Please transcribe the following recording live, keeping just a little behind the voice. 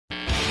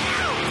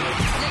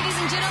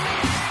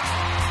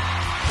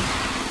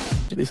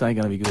This ain't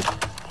going to be good.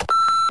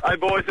 Hey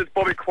boys, it's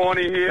Bobby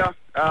Quiney here.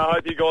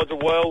 Hope you guys are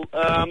well.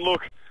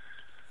 Look,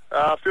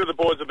 a few of the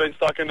boys have been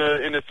stuck in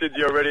the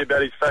Sidsy already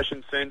about his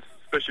fashion sense,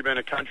 especially being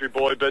a country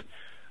boy. But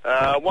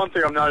one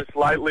thing I've noticed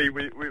lately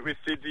with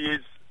Sidsy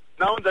is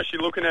no one's actually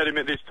looking at him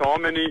at this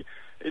time, and he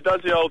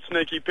does the old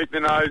sneaky pick the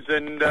nose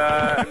and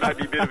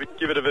maybe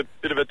give it a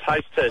bit of a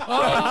taste test. So, look,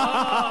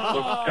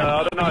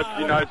 I don't know if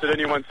you noticed that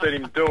anyone's seen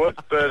him do it,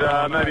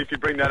 but maybe if you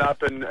bring that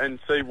up and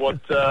see what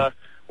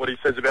he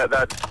says about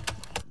that.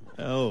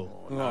 Oh,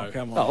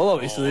 come on. Oh, well,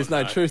 obviously there's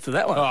no truth to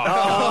that one.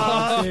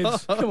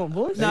 Come on,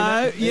 boys.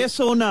 no, yes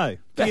or no?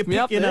 Do you Back me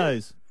pick up your there.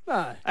 nose?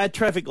 No. At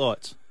traffic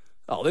lights.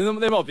 Oh,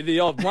 there might be the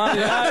odd one.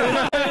 You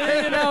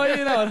know,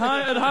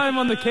 at home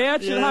on the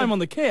couch. Yeah. At home on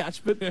the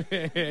couch, but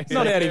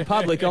not out in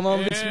public. I'm a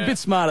bit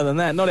smarter than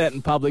that. Not out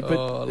in public,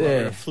 but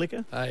A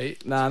flicker? Hey,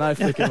 no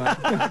flicker,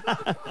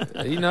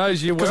 mate. he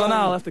knows you well. Because I know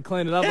I'll have to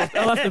clean it up.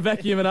 I'll have to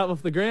vacuum it up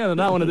off the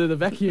ground. I don't want to do the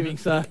vacuuming,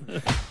 so...